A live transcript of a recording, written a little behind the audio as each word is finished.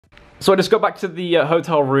So I just got back to the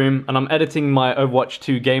hotel room and I'm editing my Overwatch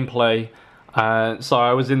 2 gameplay. So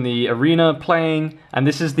I was in the arena playing, and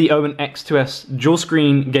this is the Omen X2S dual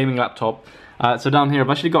screen gaming laptop. So down here I've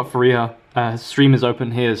actually got Faria, stream is open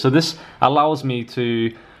here. So this allows me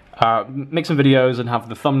to make some videos and have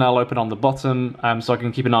the thumbnail open on the bottom, so I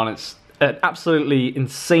can keep an eye on it. It's an absolutely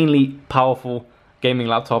insanely powerful gaming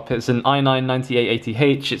laptop. It's an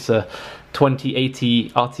i9-9880H, it's a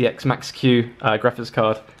 2080 RTX Max-Q graphics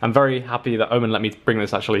card. I'm very happy that Omen let me bring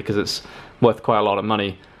this actually, because it's worth quite a lot of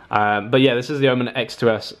money. But yeah, this is the Omen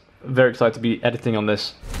X2S. Very excited to be editing on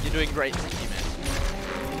this. You're doing great, thank you,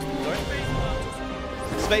 man.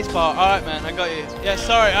 Sorry? Spacebar, alright man, I got you. Yeah,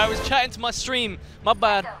 sorry, I was chatting to my stream. My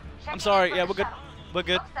bad. I'm sorry, yeah, we're good. We're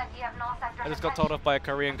good. I just got told off by a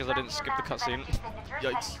Korean because I didn't skip the cutscene.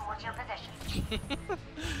 Yikes.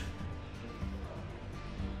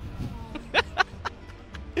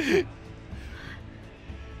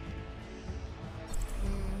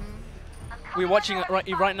 We're watching it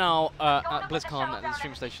right now at BlizzCon at the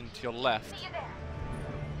stream station to your left.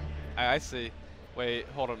 I see. Wait,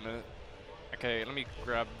 hold on a minute. Okay, let me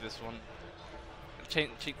grab this one.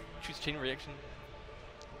 Choose chain reaction.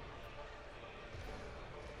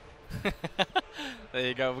 There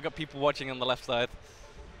you go. We got people watching on the left side.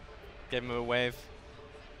 Give him a wave.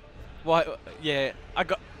 Why? Yeah, I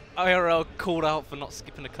got IRL called out for not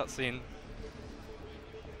skipping a cutscene.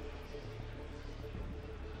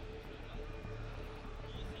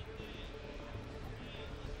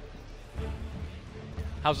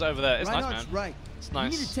 How's it over there? It's nice, man. Right. It's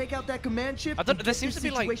nice. You need to take out that command chip. I don't, there seems to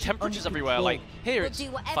be like temperatures everywhere. Like here it's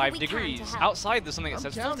 5 degrees. Outside there's something that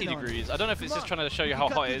says 50 degrees. I don't know if it's just trying to show you how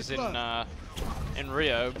hot it is in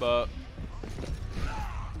Rio, but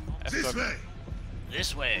this way.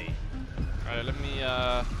 This way. Alright, let me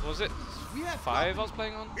what was it? 5 I was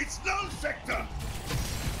playing on? It's null sector.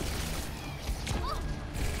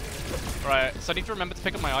 Right, so I need to remember to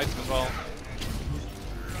pick up my item as well.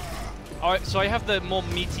 Alright, so I have the more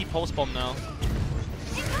meaty pulse bomb now.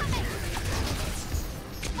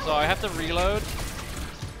 So I have to reload.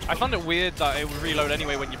 I found it weird that it would reload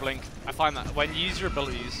anyway when you blink. I find that when you use your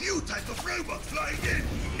abilities. New type of robot flying in.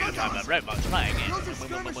 New type of robot flying in.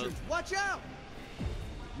 Watch out!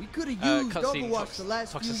 We could have used Overwatch the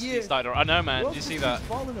last few years. I know, man. Did you see that?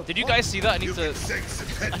 Did you guys see that?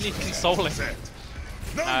 I need consoling.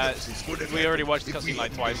 We already watched the cutscene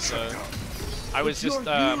like twice, so I was just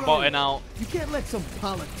botting out. You can't let some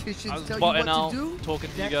politicians I was tell botting you what out, to do. talking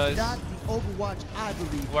to you That's guys. not the Overwatch I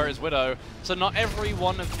believe. Where is Widow? So not every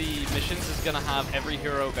one of the missions is gonna have every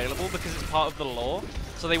hero available because it's part of the lore.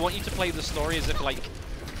 So they want you to play the story as if like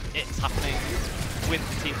it's happening with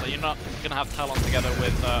the team. So you're not gonna have Talon together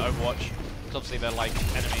with Overwatch, because obviously they're like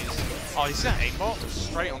enemies. Oh, you see that aimbot?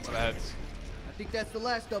 Straight onto their heads. I think that's the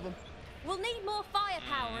last of them. We'll need more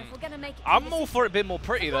firepower if we're gonna make it. I'm all for it being more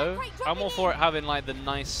pretty though. I'm all for it having like the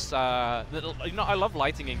nice little. You know, I love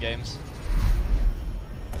lighting in games.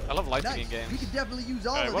 I love lighting in games. We could definitely use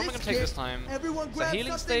all of what am I this gonna take this time? Everyone It's a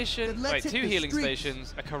healing station. Wait, 2 healing streets.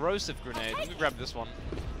 stations. A corrosive grenade. Let me grab this one.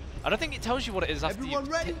 I don't think it tells you what it is after you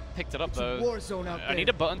picked it up though. War zone out I need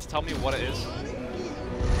a button to tell me what it is.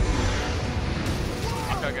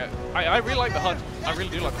 Okay, okay. I really like the HUD. I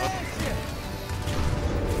really do like the HUD.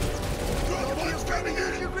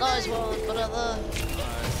 Nice one, brother.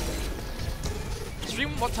 Stream,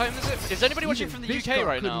 what time is it? Is anybody watching from the UK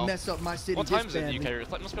right now? Mess up my city What time is it in the UK?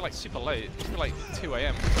 It must be like super late. It must be like 2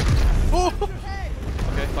 AM. Oh!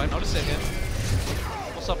 Okay, fine. I'll just sit here.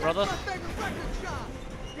 What's up, brother?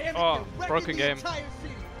 Oh, broken game.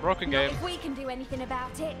 Broken Not game. if we can do anything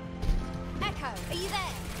about it. Echo, are you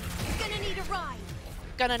there? You're gonna need a ride.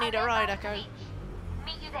 Gonna need a ride, Echo.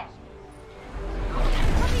 Meet you there.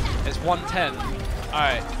 It's 1:10.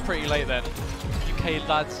 Alright, pretty late then. UK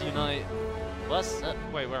lads unite. What's up?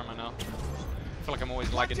 Wait, where am I now? I feel like I'm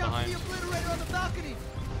always lagging behind.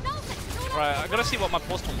 Right, I gotta see what my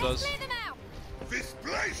pulse bomb does.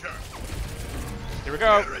 Displeasure. Here we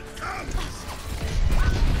go. Here it comes.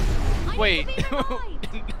 Wait.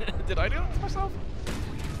 Did I do it to myself?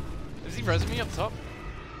 Is he resing me up top?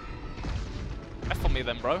 F on me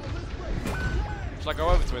then, bro. Should I go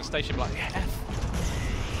over to his station and be like, yeah, F.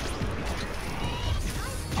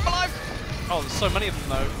 I'm alive! Oh, there's so many of them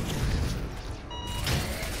though.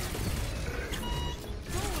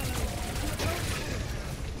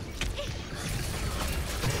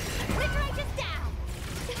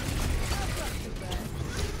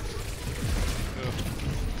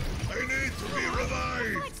 I need to be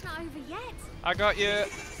revived. It's not over yet. I got you.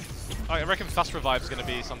 I reckon fast revive's gonna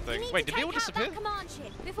be something. Wait, did they all disappear? Command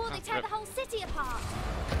ship before they tear rip. the whole city apart.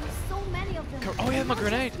 so many of them. Oh yeah, my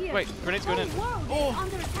grenade. Wait, grenade's going in. Oh.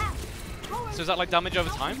 Under attack. So is that like damage over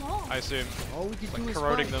time? I assume. All we can do Like is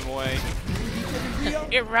corroding fight. them away.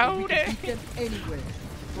 Eroding. We can beat them anywhere,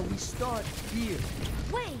 but we start here.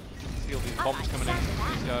 Wait. See all these bombs coming in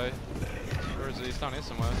from this guy. Where is he? He's down here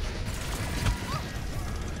somewhere.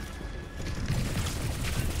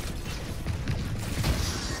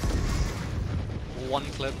 One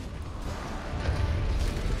clip.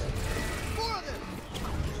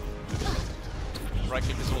 Right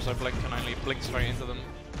click is also blink, can only blink straight into them.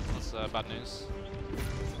 That's bad news.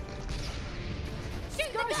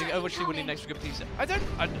 I think Overwatch 2 will need an extra good piece. I don't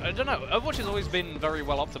know. Overwatch has always been very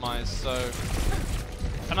well optimized, so.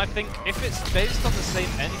 And I think if it's based on the same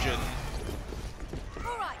engine,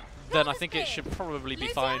 then I think it should probably be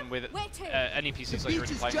fine with any PCs that you're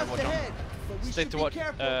already playing Overwatch on. Stayed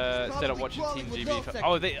up watching Team GB.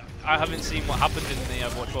 Oh, I haven't seen what happened in the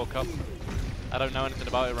Overwatch World Cup. I don't know anything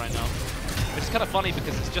about it right now. It's kind of funny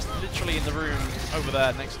because it's just literally in the room over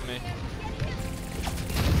there next to me.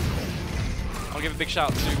 I'll give a big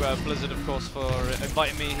shout out to Blizzard, of course, for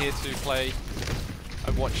inviting me here to play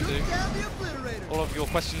Overwatch 2. All of your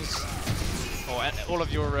questions, or all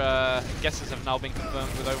of your guesses have now been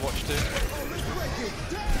confirmed with Overwatch 2.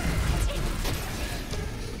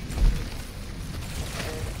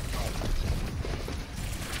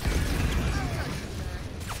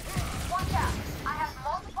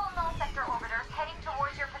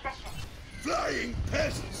 Flying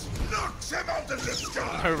pests! Knocks them out of the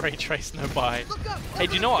sky! No ray trace, no buy. Hey,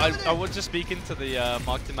 do you know what? I was just speaking to the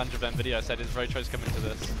marketing manager of NVIDIA. I said, is ray trace coming to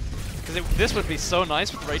this? Because this would be so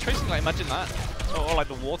nice with ray tracing. Like, imagine that. Or like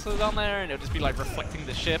the water down there, and it would just be like reflecting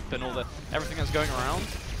the ship and all the everything that's going around.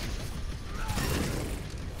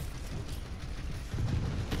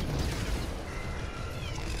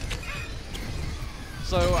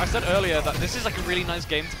 So I said earlier that this is like a really nice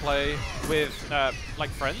game to play with like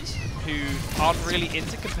friends who aren't really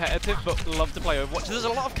into competitive but love to play Overwatch. There's a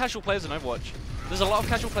lot of casual players in Overwatch. There's a lot of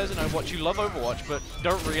casual players in Overwatch who love Overwatch but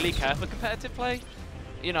don't really care for competitive play.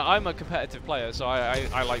 You know, I'm a competitive player, so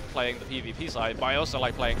I like playing the PvP side, but I also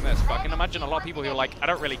like playing this. But I can imagine a lot of people who are like, I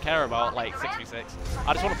don't really care about like 6v6.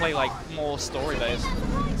 I just want to play like more story based.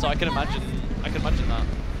 So I can imagine that.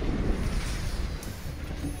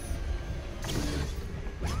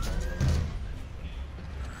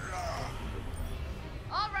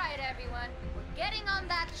 Everyone, we're getting on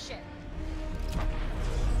that ship.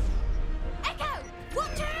 Echo,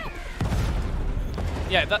 watch out!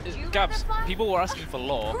 Yeah, that is, Gabs, people were asking for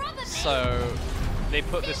lore, so they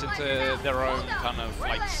put this into their own kind of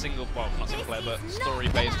like single, well, not single player, but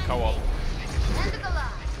story-based co-op.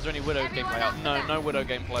 Is there any Widow gameplay out? No, no Widow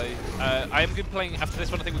gameplay. I am going to be playing, after this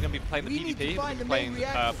one I think we're going to be playing the PvP, we're going to be playing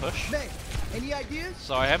Push. Any ideas?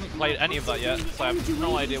 So I haven't played any of that yet, so I have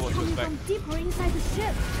no idea what to expect. Deeper inside the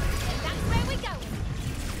ship. And that's where we go.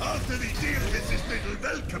 After the deal is this little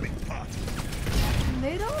welcoming party.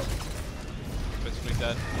 Middle? Basically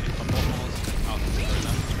dead.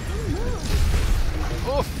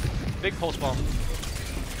 Oh, oof! Big pulse bomb.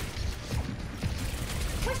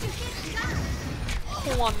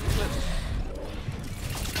 One clip.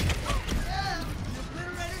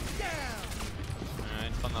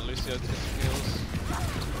 Alright, find that Lucio to kills.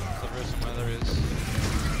 There's somewhere there is.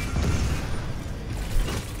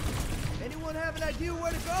 Anyone have an idea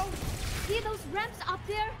where to go? See those ramps up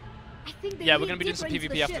there? I think they Yeah, we're gonna be doing some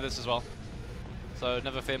PvP after this as well. So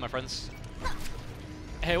never fear, my friends.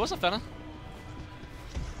 Hey, what's up, Fenna?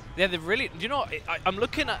 Yeah, they really. Do you know? I'm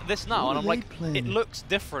looking at this now, and I'm like, it looks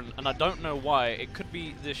different, and I don't know why. It could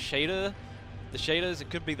be the shaders. It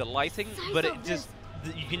could be the lighting, but it just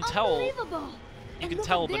you can tell. You can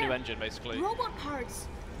tell the new engine, basically. Robot parts.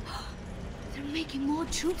 They're making more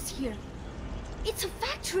troops here. It's a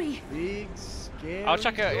factory. Big, scary. I'll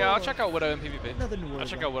check out. Yeah, I'll check out Widow in PvP. Nothing to worry I'll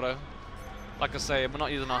check out Widow. Like I say, we're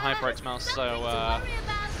not using our HyperX mouse, so not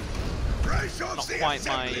quite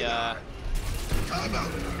my.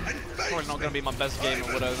 Probably not going to be my best game of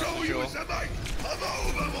Widow, that's for sure.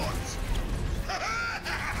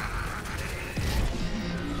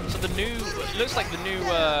 So the new, it looks like the new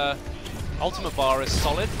ultimate bar is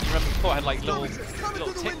solid. You remember before I had like little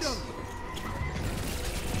ticks?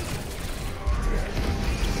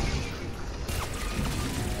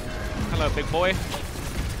 Hello, big boy.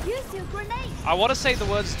 Use your grenade. I want to say the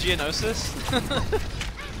words Geonosis.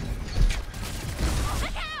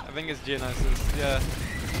 I think it's Geonosis, yeah.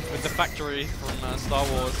 With the factory from Star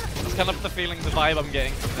Wars. That's kind of the feeling, the vibe I'm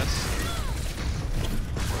getting from this.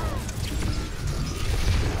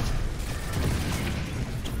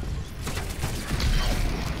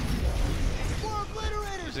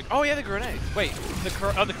 Music. Oh yeah, the grenade. Wait, the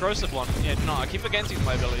corrosive one. Yeah, no, I keep forgetting to use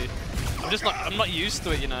my ability. I'm not used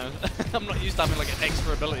to it, you know. I'm not used to having like an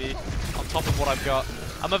extra ability on top of what I've got.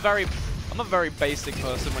 I'm a very basic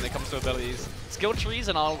person when it comes to abilities. Skill trees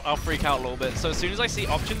and I'll freak out a little bit. So as soon as I see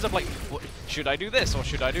options of like, should I do this or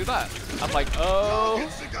should I do that? I'm like, oh.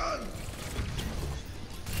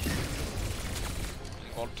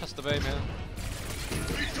 Well, test the bay, man.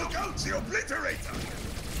 We took out the obliterator.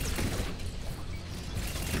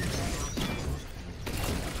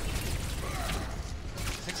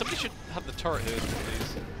 I think somebody should have the turret here,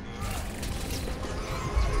 please.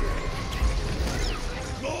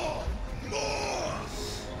 More!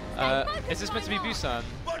 Is this meant to be Busan?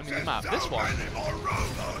 I mean, the map. This one?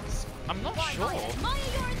 I'm not sure. Admire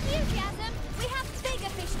your enthusiasm. We have bigger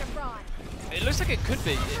fish to fry. It looks like it could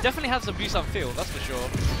be. It definitely has a Busan feel, that's for sure.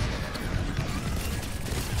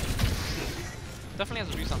 Definitely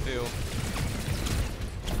has a Busan feel.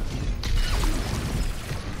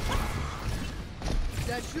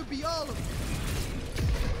 That should be all of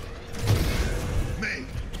them. Me,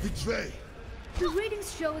 betray. The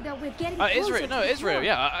readings show that we're getting Israel. No, Israel.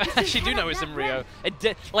 Yeah, I It's actually do ahead know of it's in that Rio.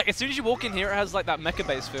 ramp. Like as soon as you walk in here, it has like that mecha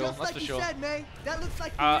base feel. Just That's like for you sure. said, May. That looks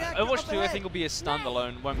like the reactor Overwatch up 2, I ahead. think, will be a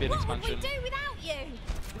standalone. Won't be an expansion. What would we do without you?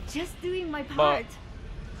 Just doing my But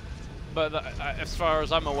part. as far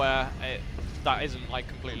as I'm aware, that isn't like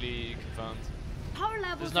completely confirmed. Power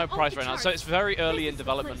levels There's no are off price the right now, so charts. it's very early This in is the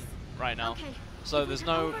development place. right now. Okay. So If there's we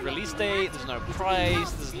no overload release the date, reactor, there's no we can price,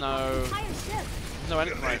 melt there's the no entire ship.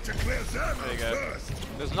 anything right. To clear them There you go. first.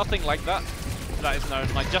 There's nothing like that that is known.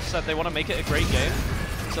 Like Jeff said, they want to make it a great game,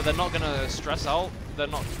 so they're not gonna stress out. They're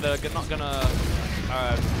not gonna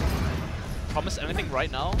promise anything right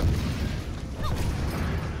now.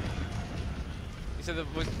 You said the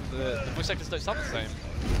voice actors don't sound the same. I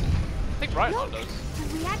think Riot Look, does. the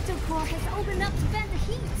reactor core has opened up to vent the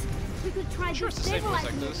heat. We could try Sure, it's the same voice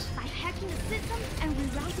destabilizing actors. it by hacking the system and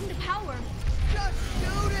rerouting the power. Just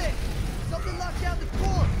shoot it! Something locked down the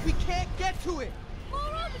core. We can't get to it. More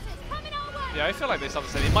officers coming our way. Yeah, I feel like they sound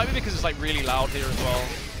the same. It might be because it's like really loud here as well.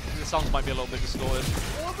 The sounds might be a little bit distorted.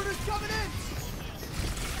 Orbiter's coming in.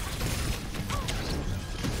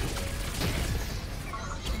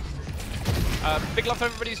 Big love to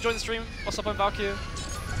everybody who's joined the stream. What's up, I'm Valkyrie.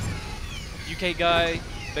 UK guy,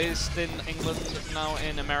 based in England, now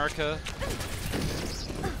in America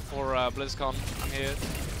for BlizzCon. I'm here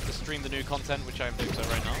to stream the new content, which I am doing so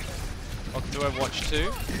right now. Welcome to Overwatch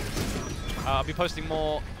 2. I'll be posting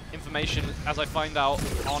more information as I find out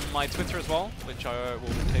on my Twitter as well, which I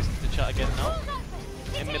will paste into chat again now,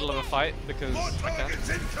 in the middle of a fight, because More I can. targets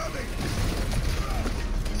incoming.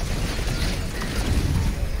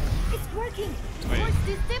 It's working. Wait. Core's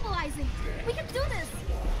destabilizing. We can do this.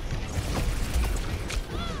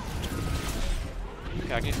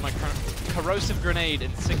 Okay, I can use my corrosive grenade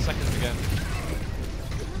in 6 seconds again.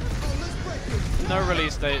 No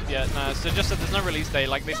release date yet, no. So just said there's no release date.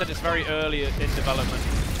 Like they said, it's very early in development.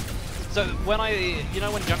 So when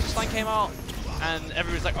when Junkenstein came out, and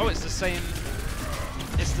everybody's like, oh, it's the same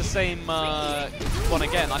one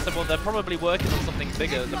again. I said, well, they're probably working on something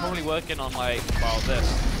bigger. They're probably working on like, well, this.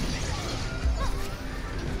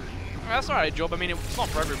 That's alright, Job. I mean, it's not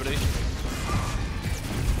for everybody.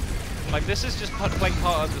 Like, this is just playing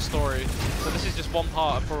part of the story. So this is just one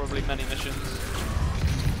part of probably many missions.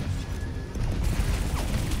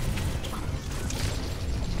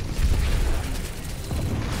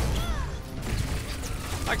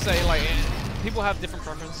 Like I say, like, people have different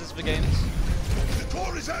preferences for games. The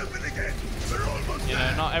door is open again. They're almost You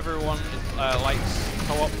know, not everyone likes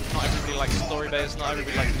co-op, not everybody likes story-based, not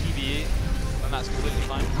everybody likes PVE, and that's completely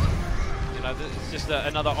fine. You know, it's just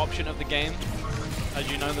another option of the game. As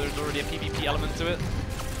you know, there's already a PvP element to it.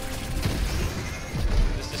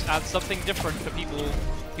 This just adds something different for people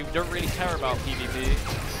who don't really care about PvP,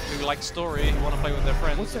 who like story, who want to play with their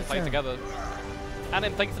friends and play together. And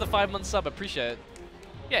then thank you for the 5-month sub, appreciate it.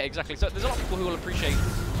 Yeah, exactly. So there's a lot of people who will appreciate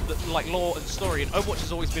like lore and story, and Overwatch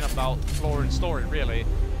has always been about lore and story, really.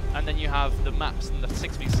 And then you have the maps and the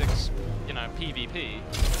 6v6, you know, PvP.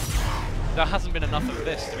 There hasn't been enough of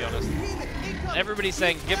this, to be honest. Everybody's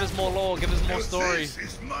saying, give us more lore, give us more story. This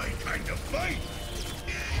is my kind of fight.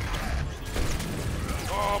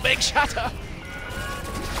 Oh, big shatter!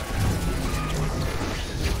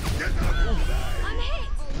 I'm hit.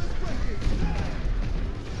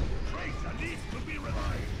 Tracer needs to be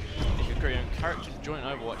revived. You could create your own character and join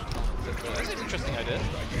Overwatch. That's an interesting idea.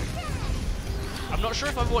 I'm not sure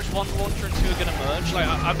if Overwatch 1 launcher and 2 are going to merge. Like,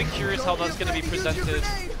 I'd be curious how that's going to be presented.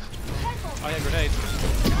 Oh yeah, grenade.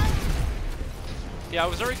 Yeah, I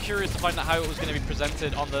was very curious to find out how it was going to be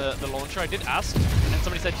presented on the launcher. I did ask, and And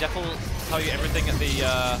somebody said Jeff will tell you everything at the,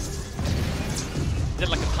 did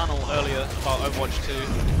like a panel earlier about Overwatch 2.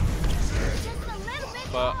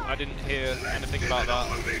 But I didn't hear anything about that.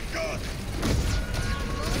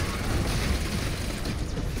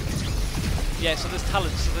 Yeah, so there's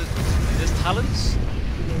talents. So there's talents.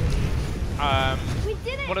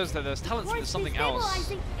 What is there? There's talents and there's something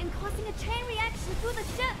else.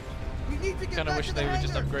 Kind of wish they would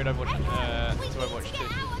just upgrade Overwatch to Overwatch 2.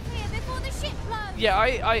 Yeah,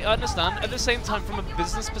 I understand. At the same time, from a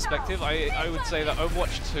business perspective, I would say that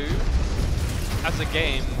Overwatch 2 as a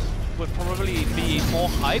game would probably be more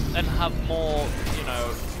hype and have more, you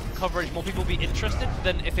know, coverage, more people be interested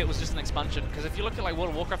than if it was just an expansion. Because if you look at like World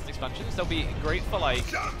of Warcraft expansions, they'll be great for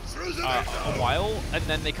like a while and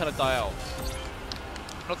then they kind of die out.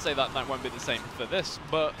 Not to say that that won't be the same for this,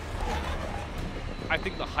 but I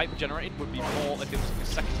think the hype generated would be more if it was like a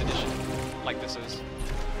second edition like this is.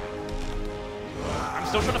 I'm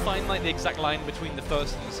still trying to find like the exact line between the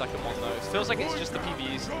first and the second one though. It feels like it's just the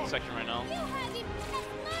PVE section right now.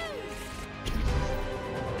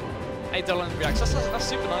 Hey, Dolan reacts. That's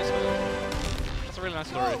super nice, man. That's a really nice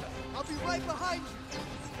story. I'll be right behind you.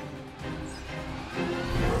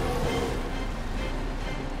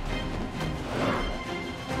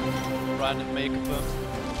 Random makeup.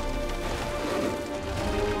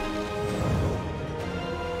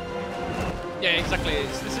 Yeah, exactly.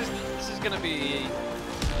 This is going to be,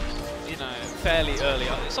 you know, fairly early.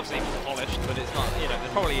 It's obviously polished, but it's not. You know,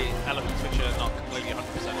 there's probably elements which are not completely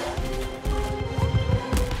 100%.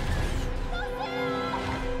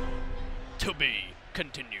 To be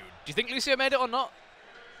continued. Do you think Lucio made it or not?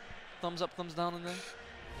 Thumbs up, thumbs down in there.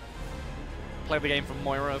 Play the game from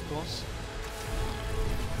Moira, of course.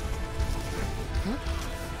 Huh?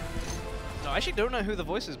 No, I actually don't know who the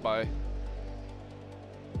voice is by.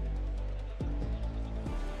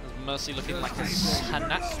 There's Mercy looking like a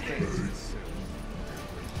Hanak.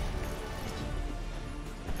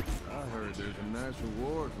 I heard there's a nice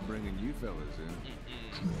reward for bringing you fellas in.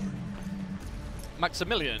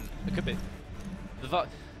 Maximilian, it could be.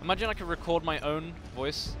 Imagine I could record my own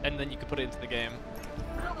voice and then you could put it into the game.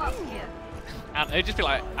 And it'd just be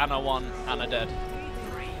like Anna 1, Anna dead.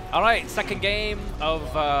 Alright, second game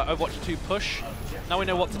of Overwatch 2 push. Now we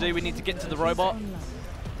know what to do, we need to get to the robot.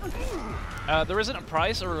 There isn't a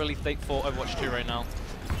prize or a release date for Overwatch 2 right now.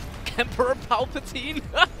 Emperor Palpatine?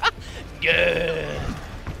 Good!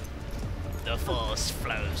 The Force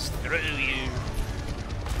flows through you.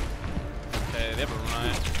 Okay, they have a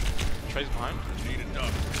riot. Trey's behind.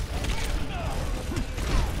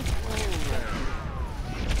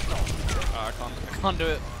 Oh, I can't do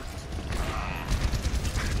it.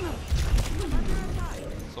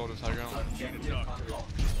 Sword is high ground.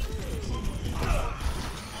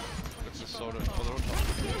 It's just sword of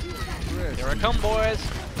Here I come, boys!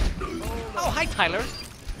 Oh, hi, Tyler!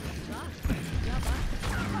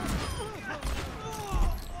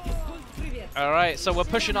 Alright, so we're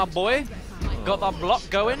pushing our boy. Got that block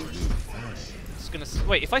going. Just gonna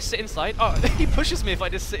wait. If I sit inside, oh, he pushes me if I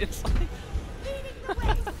just sit inside.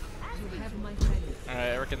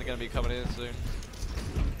 Alright, I reckon they're gonna be coming in soon.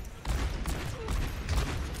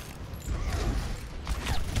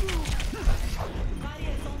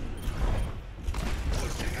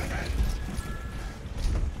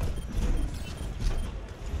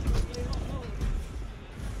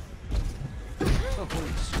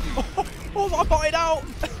 Oh, I bought it out!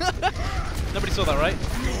 Nobody saw that, right?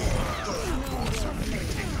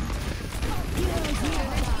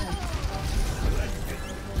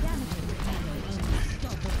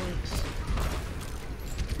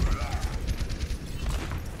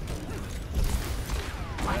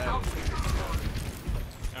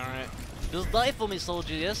 Alright. Just die for me,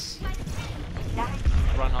 soldier, yes?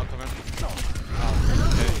 Run, I'll come in.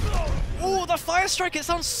 Oh, the fire strike! It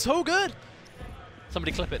sounds so good!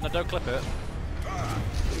 Somebody clip it. No, don't clip it.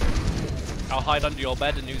 I'll hide under your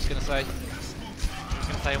bed and who's gonna say? Who's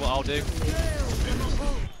gonna say what I'll do?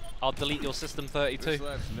 I'll delete your system 32.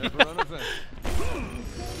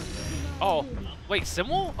 Oh, wait,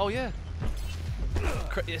 Simwell? Oh yeah.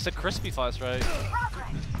 It's a crispy fire strike.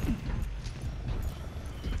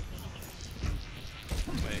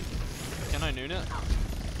 Wait, can I noon it?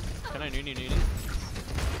 Can I noon it?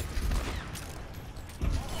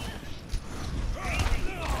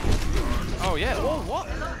 Oh yeah, oh what?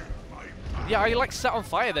 Yeah, I like set on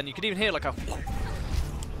fire then, you could even hear like a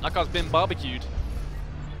like I was being barbecued.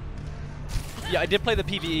 Yeah, I did play the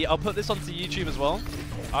PVE, I'll put this onto YouTube as well.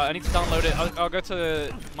 I need to download it, I'll go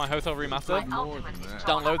to my hotel room after,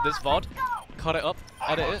 download this VOD, cut it up,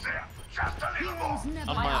 edit it,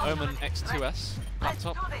 on my Omen X2S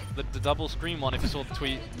laptop, the double screen one. If you saw the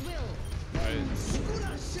tweet. Right.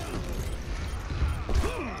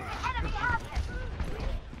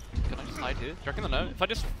 Can I just hide here? Do you reckon they'll know? If I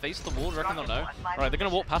just face the wall, do you reckon they'll know? Alright, they're gonna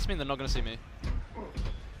walk past me and they're not gonna see me.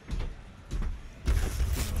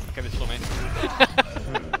 Okay, they saw me.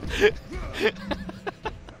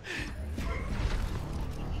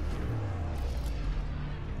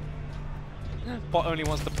 Bot only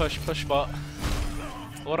wants to push bot.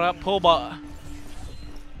 What up, pull bot?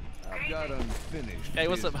 I've got unfinished. Hey,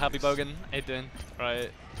 what's up, Happy Bogan? How you doing?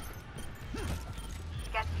 Right.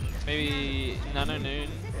 Maybe Nano Noon.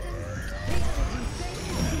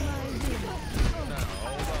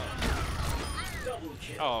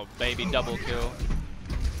 Oh, baby, double kill.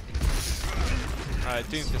 Alright,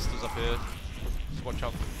 Doom Pistols up here. Just watch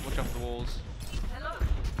out for the walls.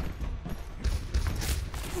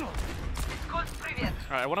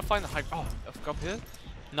 Alright, I want to find the high. Oh, I've got up here.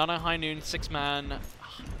 Nano High Noon, 6-man.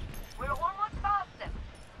 We're almost past them.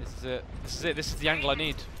 This is it. This is it. This is the angle I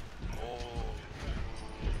need.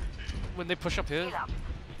 When they push up here, do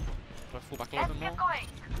I fall back a little bit more?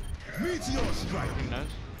 Meteor strike. Who knows?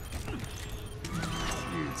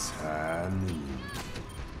 It's Hanu.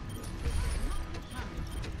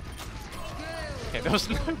 Okay, there was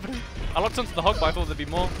nobody. I locked onto the hog, but I thought there'd be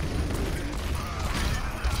more.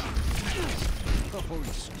 Oh,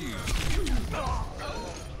 excuse.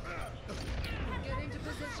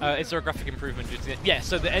 Is there a graphic improvement due to it? Yeah,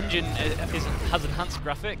 so the engine has enhanced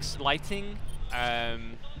graphics, lighting,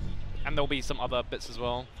 and there'll be some other bits as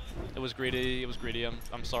well. It was greedy.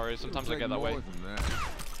 I'm sorry. Sometimes I get that way.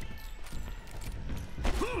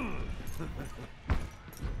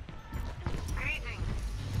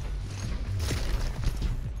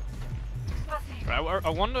 Right, I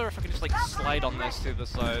wonder if I can just like slide on this to the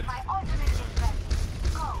side.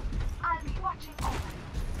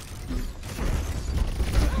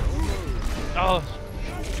 Oh!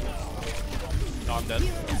 No, I'm dead.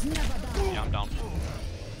 Yeah, I'm down.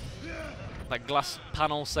 That glass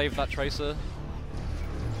panel saved that tracer.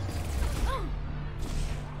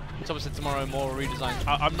 It's obviously tomorrow more redesigns.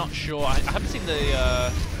 I'm not sure. I haven't seen the.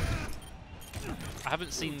 I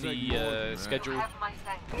haven't seen the schedule.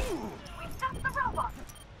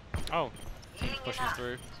 Oh, keep pushing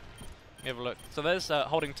through. Let me have a look. So there's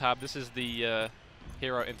holding tab. This is the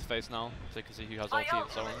hero interface now, so you can see who has ulti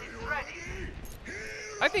and so on.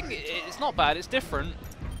 I think it's not bad. It's different.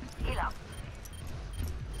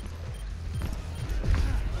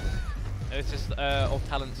 It's just all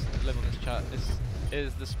talents live on this chat.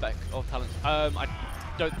 Is the spec of talents? I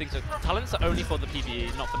don't think so. Talents are only for the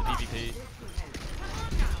PVE, not for the PvP.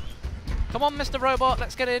 Come on, Mr. Robot,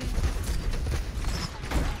 let's get in.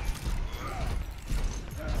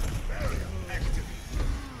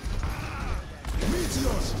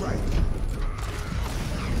 Meteor strike.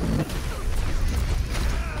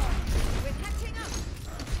 We're catching up.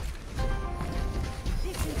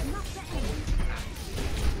 This is not the end.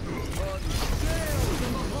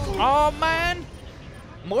 Oh man!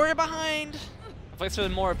 Moria behind! If I saw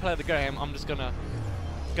Moria play the game, I'm just gonna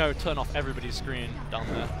go turn off everybody's screen down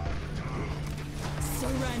there.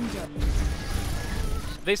 Surrender.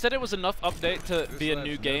 They said it was enough update to be a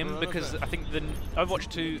new game because I think the Overwatch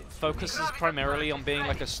 2 focuses primarily on being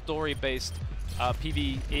like a story-based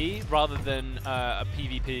PvE rather than a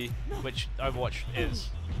PvP, which Overwatch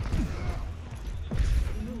is.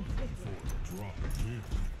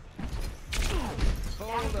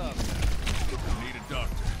 Hold up. Need a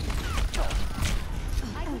doctor.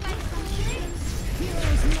 I can find some things.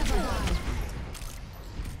 Heroes never die.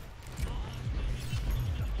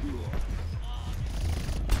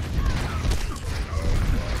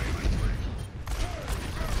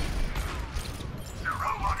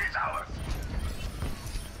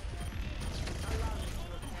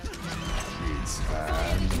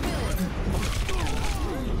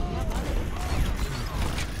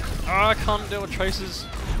 Oh, I can't deal with traces.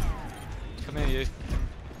 Come here, you.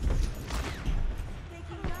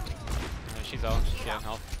 She's out. She's getting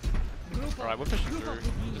health. Alright, we're pushing through.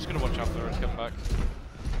 Just gonna watch out for her. It's coming back.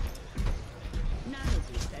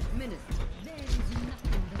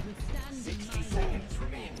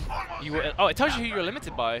 You were. Oh, it tells you who you're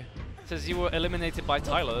limited by. It says you were eliminated by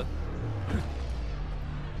Tyler.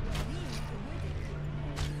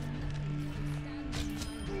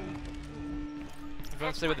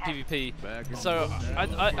 Going to stay with the PvP. So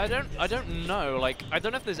I don't know. Like I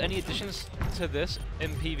don't know if there's any additions to this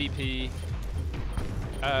in PvP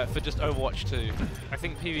for just Overwatch 2. I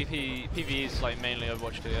think PvE is like mainly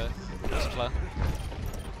Overwatch 2. Yeah, that's clear.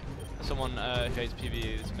 Someone who hates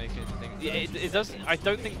PVE is making things. Yeah, it does. I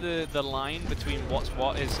don't think the line between what's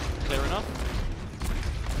what is clear enough.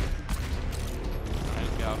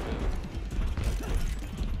 Right, get out of it.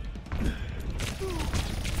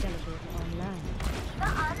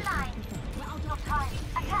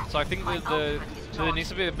 So I think there needs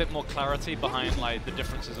to be a bit more clarity behind like the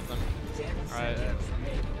differences of them. Right.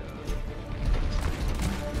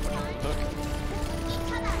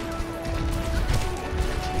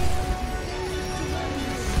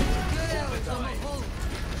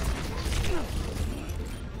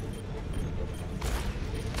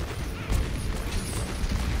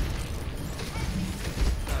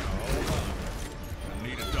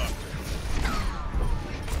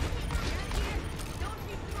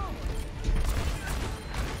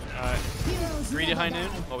 Rio de high noon,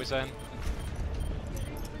 what are we saying?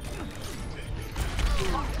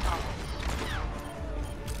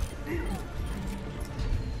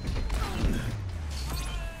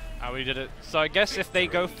 We did it. So I guess if they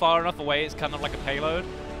go far enough away, it's kind of like a payload,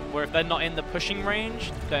 where if they're not in the pushing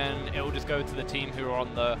range, then it will just go to the team who are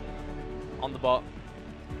on the bot.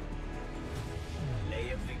 Play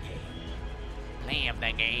of the game. Play of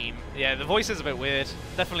the game. Yeah, the voice is a bit weird.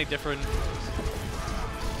 Definitely different.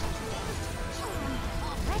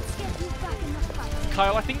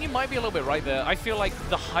 Kyle, I think you might be a little bit right there. I feel like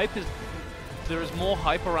there is more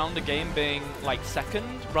hype around the game being like second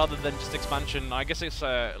rather than just expansion. I guess it's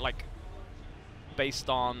like based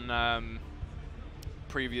on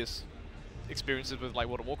previous experiences with like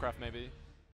World of Warcraft maybe.